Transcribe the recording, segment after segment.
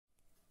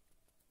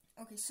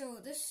Okay, so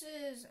this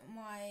is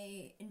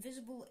my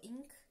invisible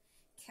ink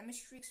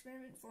chemistry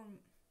experiment for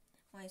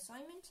my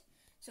assignment.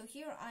 So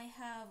here I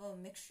have a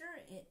mixture.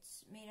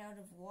 It's made out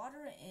of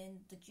water and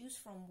the juice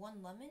from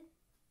one lemon.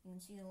 You can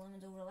see the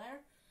lemons over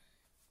there.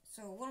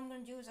 So what I'm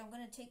going to do is I'm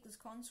going to take this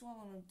cotton swab,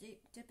 I'm going to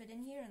dip it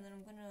in here, and then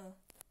I'm going to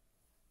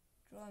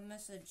draw a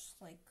message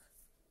like,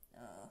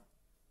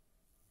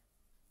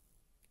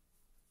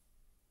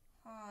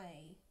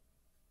 hi.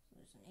 So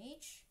there's an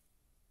H.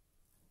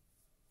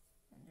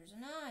 And there's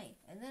an I.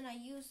 And then I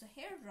use the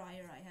hair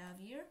dryer I have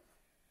here,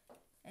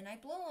 and I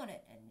blow on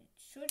it, and it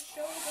should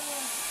show the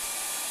message.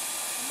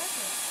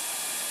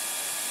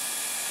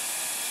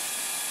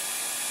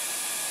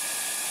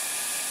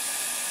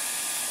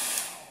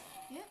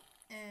 Yep,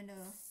 and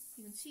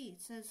you can see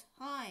it says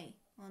hi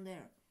on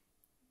there.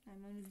 I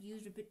might have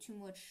used a bit too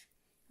much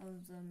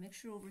of the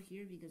mixture over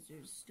here because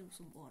there's still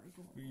some water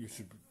going on. You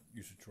should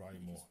dry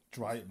it more.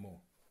 Dry it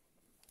more.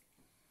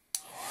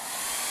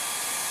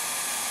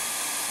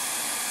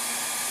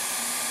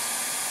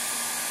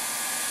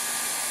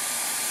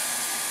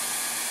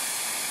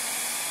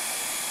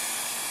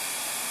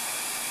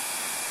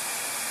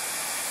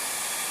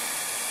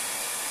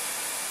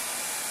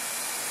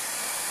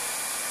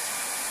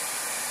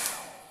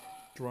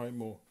 Dry it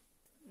more.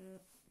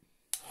 Yep.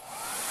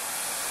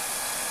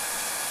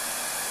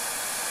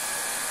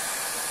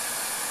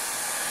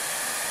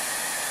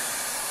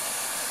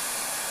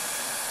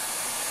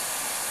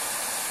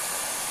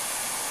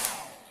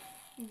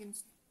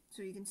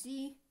 So you can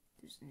see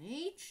there's an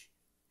H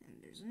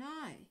and there's an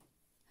I.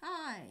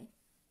 Hi.